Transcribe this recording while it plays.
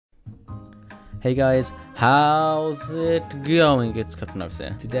Hey guys, how's it going? It's Captain Obs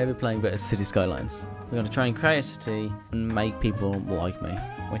here. Today we're playing better City Skylines. We're going to try and create a city and make people like me.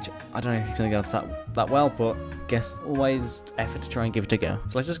 Which, I don't know if it's going to go that well, but guess always effort to try and give it a go.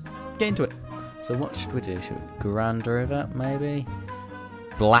 So let's just get into it. So what should we do? Should we Grand River, maybe?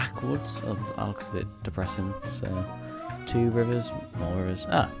 Blackwoods? Oh, that looks a bit depressing. So, 2 rivers, more rivers.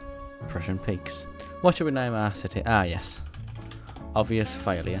 Prussian Peaks. What should we name our city? Yes. Obvious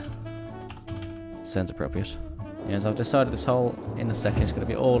failure. Sounds appropriate. Yes, I've decided this whole inner section is going to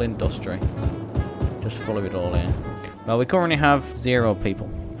be all industry. Just follow it all in. Well, we currently have 0 people.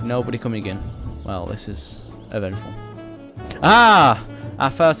 Nobody coming in. Well, this is eventful. Our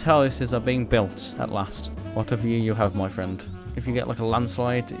first houses are being built at last. What a view you have, my friend. If you get like a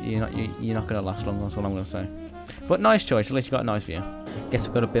landslide, you're not going to last long. That's all I'm going to say. But nice choice. At least you got a nice view. Guess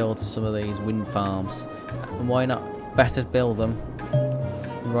we've got to build some of these wind farms. And why not better build them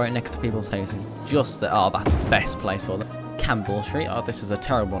right next to people's houses? Just that. Oh, that's the best place for them. Campbell Street. Oh, this is a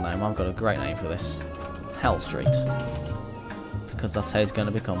terrible name. I've got a great name for this. Hell Street. Because that's how it's going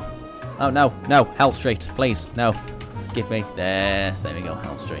to become. Oh, no. Hell Street. Please. No. Give me this. There we go.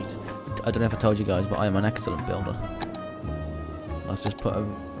 Hell Street. I don't know if I told you guys, but I am an excellent builder. Let's just put a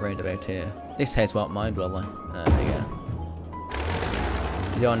roundabout here. This house won't mind, will they? There you go.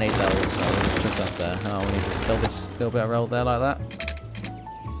 You don't need those, so we'll just chuck that there. Oh, we need to build this little bit of road there like that.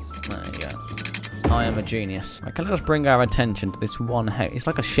 There you go. I am a genius. Right, can I just bring our attention to this one house? It's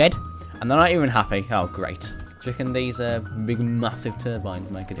like a shed, and they're not even happy. Oh, great. Do you reckon these big, massive turbines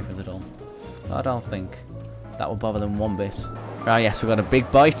make a difference at all? I don't think that will bother them one bit. Right, yes, we've got a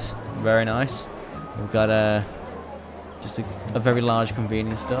big bite. Very nice. We've got just a very large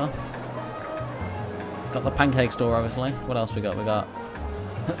convenience store. Got the pancake store, obviously. What else we got? We got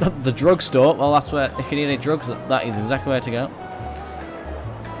the drugstore. Well, that's where, if you need any drugs, that is exactly where to go.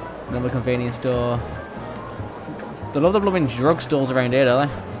 Another convenience store. They love the blooming drugstores around here, don't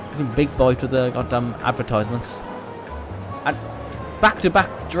they? Fucking big bite with the goddamn advertisements. And back-to-back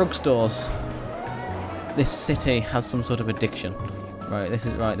drugstores. This city has some sort of addiction.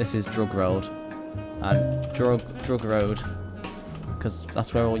 This is Drug Road. And Drug Road. Because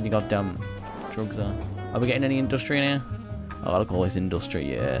that's where all your goddamn drugs are. Are we getting any industry in here? Oh, look at all this industry,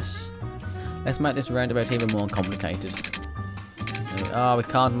 yes. Let's make this roundabout even more complicated. Oh, we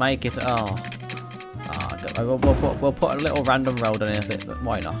can't make it. We'll put a little random road on here.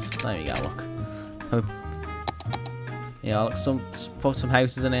 Why not? There you go, look. Yeah, look, put some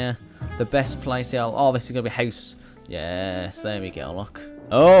houses in here. The best place, yeah. Oh, this is going to be a house. Yes, there we go, look.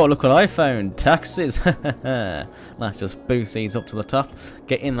 Oh, look what I found. Taxes. Let's just boost these up to the top.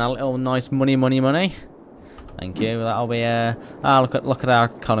 Get in that little nice money. Thank you. That'll be look at our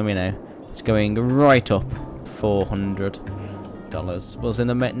economy now. It's going right up. $400. Was in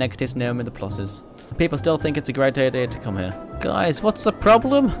the negatives, now I'm in the pluses. People still think it's a great idea to come here. Guys, what's the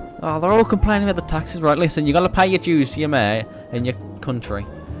problem? Oh, they're all complaining about the taxes. Right, listen, you got to pay your dues to your mayor in your country.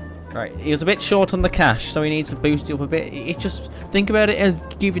 Right, he was a bit short on the cash, so he needs to boost it up a bit. It's just, think about it as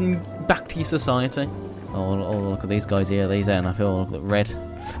giving back to your society. Oh, look at these guys here. These aren't happy. Oh, look at red.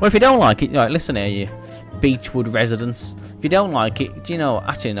 Well, if you don't like it, right, listen here, you Beechwood residents. If you don't like it, do you know?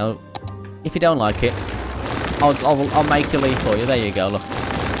 Actually, no. If you don't like it, I'll make you leave for you. There you go. Look,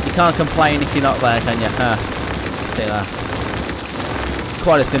 you can't complain if you're not there, can you? See that?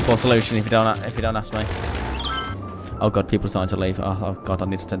 Quite a simple solution if you don't ask me. Oh god, people are starting to leave. Oh god, I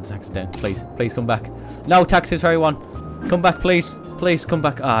need to turn the taxes down. Please come back. No taxes for everyone. Come back, please. Please come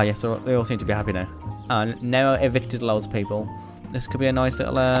back. Yes, they all seem to be happy now. Now evicted loads of people. This could be a nice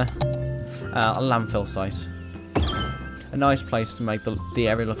little landfill site. A nice place to make the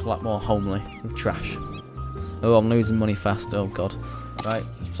area look a lot more homely with trash. Oh, I'm losing money fast. Oh god. Right.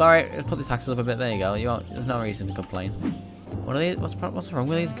 Sorry, let's put the taxes up a bit. There you go. There's no reason to complain. What are these? What's wrong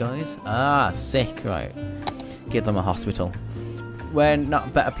with these guys? Sick. Right. Give them a hospital. Where not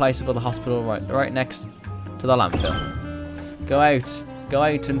a better place to build a hospital? Right next to the landfill. Go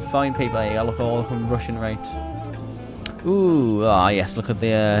out and find people. There you go. Look, all of them rushing right. Ooh, yes. Look at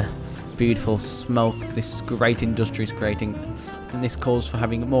the beautiful smoke this great industry is creating. And this calls for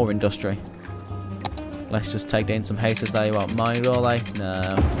having more industry. Let's just take down some houses. They won't mind, will they?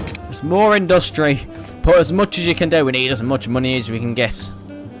 No. There's more industry. Put as much as you can do. We need as much money as we can get.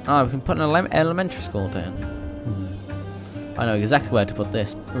 We can put an elementary school down. I know exactly where to put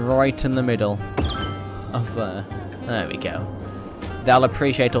this. Right in the middle of there. There we go. They'll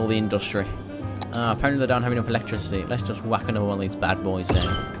appreciate all the industry. Apparently they don't have enough electricity. Let's just whack another one of these bad boys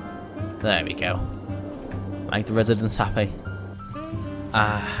down. There we go. Make the residents happy.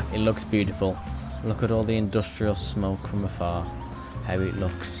 It looks beautiful. Look at all the industrial smoke from afar. How it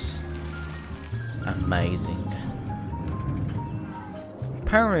looks. Amazing.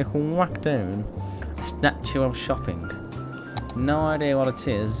 Apparently you can whack down a statue of shopping. No idea what it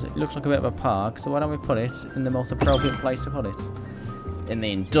is. It looks like a bit of a park, so why don't we put it in the most appropriate place to put it? In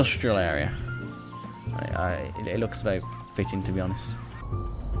the industrial area. It looks about fitting, to be honest.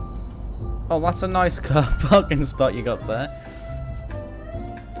 Oh, that's a nice car parking spot you got there.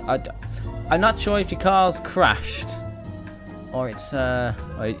 I'm not sure if your car's crashed or it's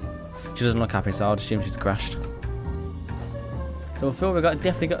she doesn't look happy, so I'll assume she's crashed. So I feel we've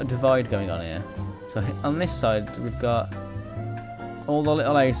definitely got a divide going on here. So on this side we've got all the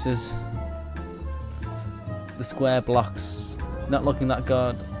little houses, the square blocks, not looking that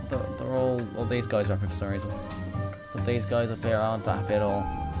good. They're all these guys are happy for some reason. But these guys up here aren't happy at all.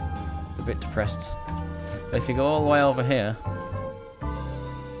 They're a bit depressed. But if you go all the way over here,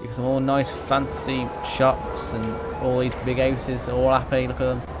 you get some all nice fancy shops and all these big houses, all happy. Look at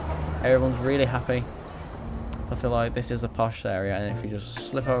them. Everyone's really happy. So I feel like this is the posh area, and if you just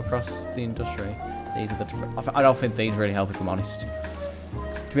slip over across the industry, these are the. I don't think these really help, if I'm honest.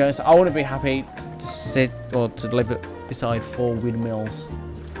 To be honest, I wouldn't be happy to sit or to live beside 4 windmills.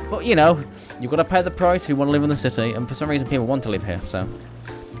 But you know, you've got to pay the price if you want to live in the city, and for some reason people want to live here, so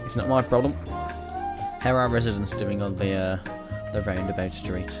it's not my problem. How are our residents doing on the roundabout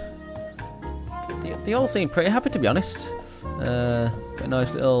street? They all seem pretty happy, to be honest. Got a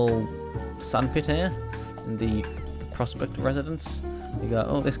nice little sandpit here in the Prospect residence. We got,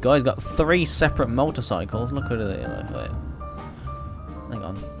 oh, this guy's got 3 separate motorcycles. Look at it. Hang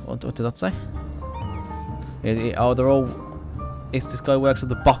on, what did that say? Oh, they're all. This guy works at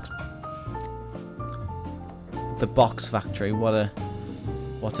the box factory. What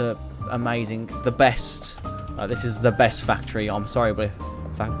a amazing, the best. This is the best factory. I'm sorry, but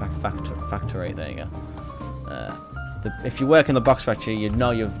factory. There you go. If you work in the box factory, you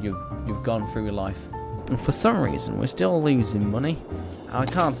know you've gone through your life. And for some reason, we're still losing money. I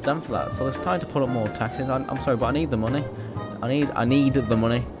can't stand for that. So it's time to put up more taxes. I'm sorry, but I need the money. I need the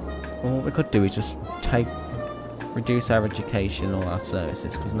money. Well, what we could do is just reduce our education and all our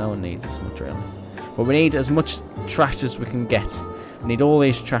services, because no one needs this much really. But we need as much trash as we can get. We need all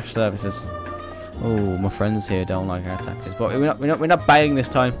these trash services. Oh, my friends here don't like our taxes, but we're not bailing this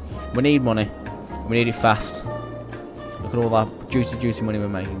time. We need money. We need it fast. Look at all that juicy money we're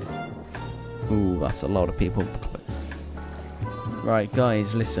making. Ooh, that's a lot of people. Right,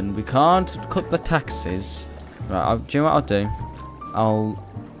 guys, listen. We can't cut the taxes. Right, do you know what I'll do?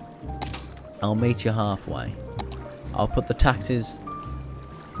 I'll meet you halfway. I'll put the taxes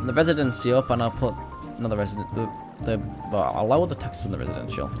and the residency up, and I'll put another resident. Well, I'll lower the taxes on the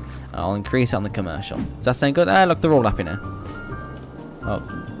residential, and I'll increase it on the commercial. Does that sound good? Ah, look, they're all happy now. Oh,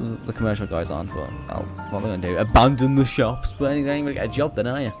 the commercial guys aren't, but what are they going to do? Abandon the shops? Well, you ain't going to get a job then,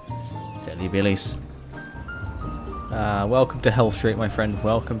 are you? Silly billies. Welcome to Hell Street, my friend.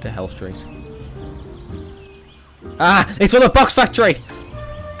 Welcome to Hell Street. Ah, it's for the box factory!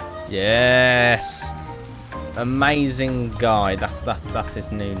 Yes! Amazing guy. That's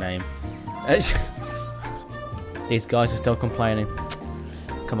his new name. These guys are still complaining.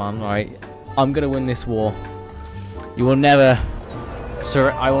 Come on, right? I'm gonna win this war. You will never.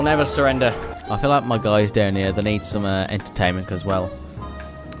 I will never surrender. I feel like my guys down here, they need some entertainment as well.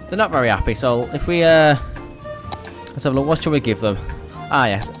 They're not very happy. So if we let's have a look. What should we give them? Ah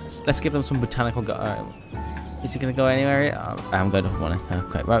yes, let's give them some botanical. Is he gonna go anywhere? I haven't got enough money.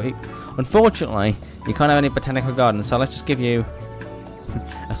 Okay, well, unfortunately, you can't have any botanical gardens, so let's just give you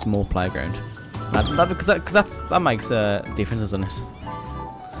a small playground. Because that makes a difference, doesn't it?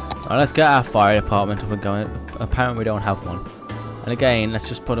 Alright, let's get our fire department up and going. Apparently, we don't have one. And again, let's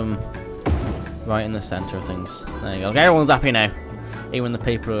just put them right in the centre of things. There you go. Okay, everyone's happy now, even the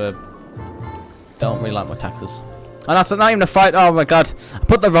people who don't really like my taxes. And that's not even a fight. Oh my god, I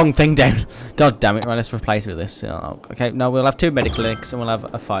put the wrong thing down. God damn it. Right, let's replace it with this. Okay, no, we'll have 2 medical clinics and we'll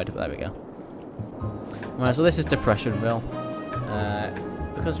have a fight. There we go. Right, so this is Depressionville.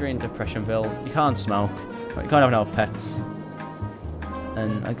 Because we're in Depressionville, you can't smoke. Right, you can't have no pets.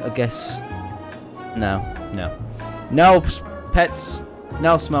 And I guess... No pets,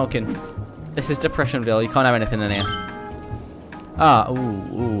 no smoking. This is Depressionville. You can't have anything in here. Ah,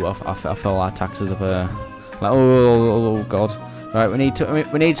 ooh, I feel our taxes have like, oh god. Right, we need to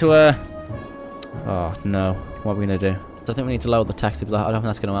oh no, what are we gonna do? So I think we need to lower the taxes, but I don't think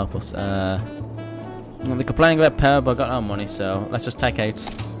that's gonna help us. They're complaining about power, but I've got no money, so let's just take out.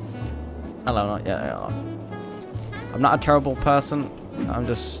 Hello, not yet. I'm not a terrible person. I'm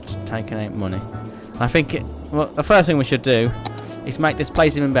just taking out money. I think well, the first thing we should do is make this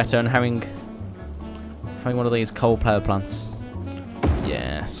place even better, and having one of these coal power plants.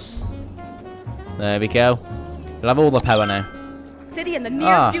 Yes. There we go. We'll have all the power now. City in the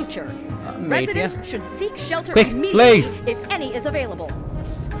near future. Residents should seek shelter immediately if any is available.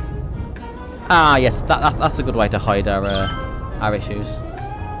 Ah, yes, that's a good way to hide our issues.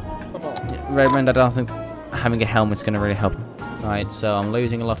 Raymond, I don't think having a helmet's going to really help. Right, so I'm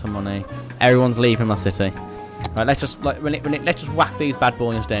losing a lot of money. Everyone's leaving my city. Right, let's just let's just whack these bad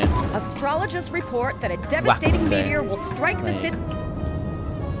boys down. Astrologists report that a devastating meteor will strike the city.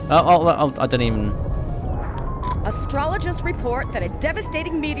 Oh, I don't even. Astrologists report that a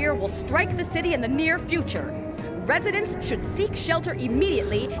devastating meteor will strike the city in the near future. Residents should seek shelter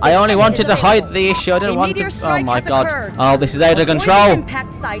immediately. I only wanted to hide the issue. I didn't want to. Oh my god! Oh, this is out of control.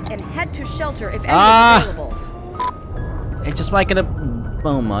 Impact site and head to shelter if any is available. It's just making a.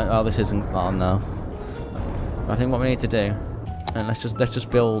 Oh my! Oh, this isn't. Oh no! I think what we need to do, and let's just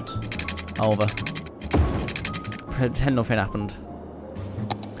build over. Pretend nothing happened.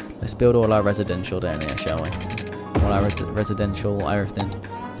 Let's build all our residential down here, shall we? All our residential, everything.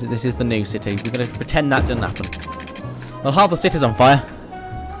 This is the new city. We're gonna pretend that didn't happen. Well, half the city's on fire.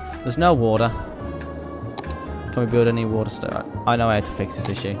 There's no water. Can we build any water stuff? I know how to fix this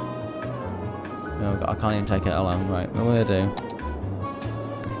issue. Oh god, I can't even take it alone. Right, what we're gonna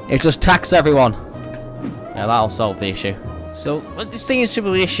do? It just tax everyone. Yeah, that'll solve the issue. So, what seems to be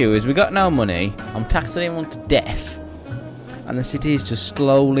the issue is we got no money. I'm taxing everyone to death, and the city is just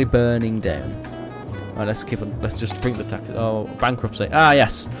slowly burning down. Right, let's keep on. Let's just bring the taxes. Oh, bankruptcy. Ah,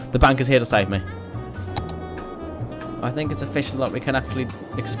 yes, the bank is here to save me. I think it's official that we can actually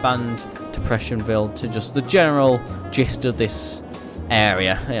expand Depressionville to just the general gist of this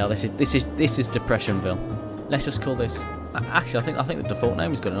area. Yeah, this is Depressionville. Let's just call this. Actually, I think the default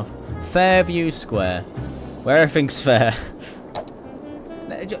name is good enough. Fairview Square, where everything's fair.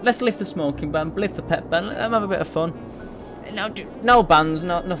 Let's lift the smoking ban, lift the pet ban. Let them have a bit of fun. No bans,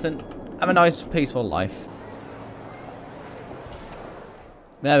 nothing. Have a nice, peaceful life.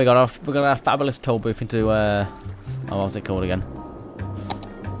 There we got our fabulous toll booth into oh, what's it called again?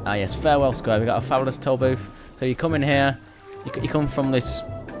 Ah yes, Farewell Square. We got a fabulous toll booth. So you come in here, you come from this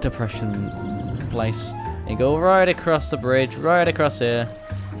depression place, and you go right across the bridge, right across here,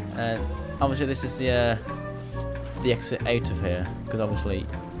 and obviously this is the exit out of here, because obviously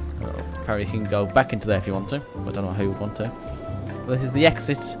apparently you can go back into there if you want to. I don't know who would want to. But this is the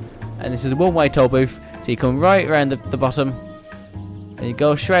exit, and this is a one-way toll booth. So you come right around the bottom, and you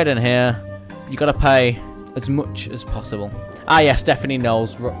go straight in here. You got to pay as much as possible. Ah yes, Stephanie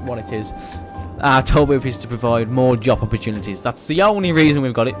knows what it is. Our toll booth is to provide more job opportunities. That's the only reason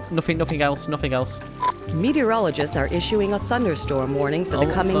we've got it. Nothing else. Meteorologists are issuing a thunderstorm warning for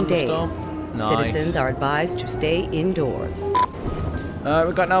the coming days. Nice. Citizens are advised to stay indoors.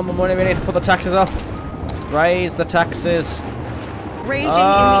 We've got no more money. We need to put the taxes up. Raise the taxes. Raging in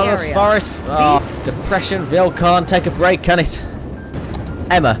the area. This forest. Oh, Depressionville can't take a break, can it?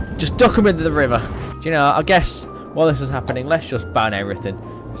 Emma, just duck them into the river. Do you know, I guess while this is happening, let's just ban everything.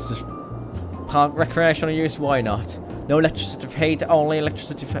 Let's just park recreational use, why not? No electricity for heat, only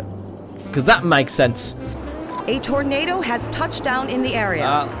electricity for... Because that makes sense. A tornado has touched down in the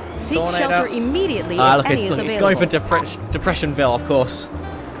area. Seek shelter immediately if any is available. It's going for Depressionville, of course.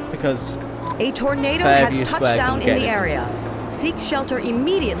 Because... A tornado has touched down in the area. Seek shelter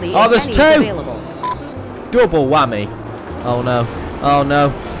immediately if there's any two! is available. Double whammy. Oh no. Oh no.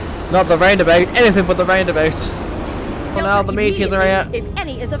 Not the roundabout. Anything but the roundabout. Oh no, the meteors are here. If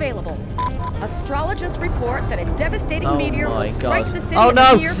any is available. Astrologists report that a devastating meteor will strike the city in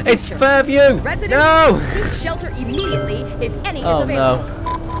the near future. It's Fairview! Residents seek shelter immediately if any is available.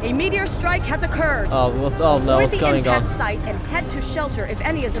 A meteor strike has occurred. What's going on? Avoid the impact site and head to shelter if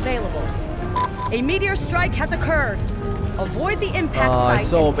any is available. A meteor strike has occurred. Avoid the impact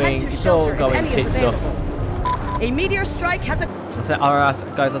site and head to shelter if any is available. A meteor strike has occurred.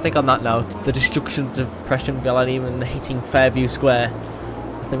 Alright, guys, I think on that note, the destruction of Depressionville and even hitting Fairview Square,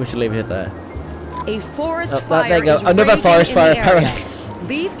 I think we should leave it there. A forest fire. There you go. Another forest fire, apparently.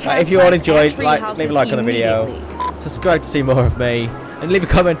 If you all enjoyed, leave a like on the video. Subscribe to see more of me, and leave a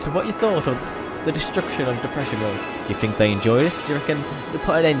comment of what you thought of the destruction of Depressionville. Do you think they enjoyed it? Do you reckon they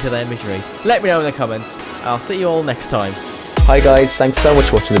put an end to their misery? Let me know in the comments. I'll see you all next time. Hi guys, thanks so much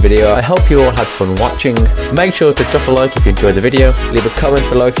for watching the video. I hope you all had fun watching. Make sure to drop a like if you enjoyed the video, leave a comment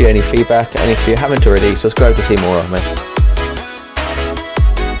below if you have any feedback, and if you haven't already, subscribe to see more of me.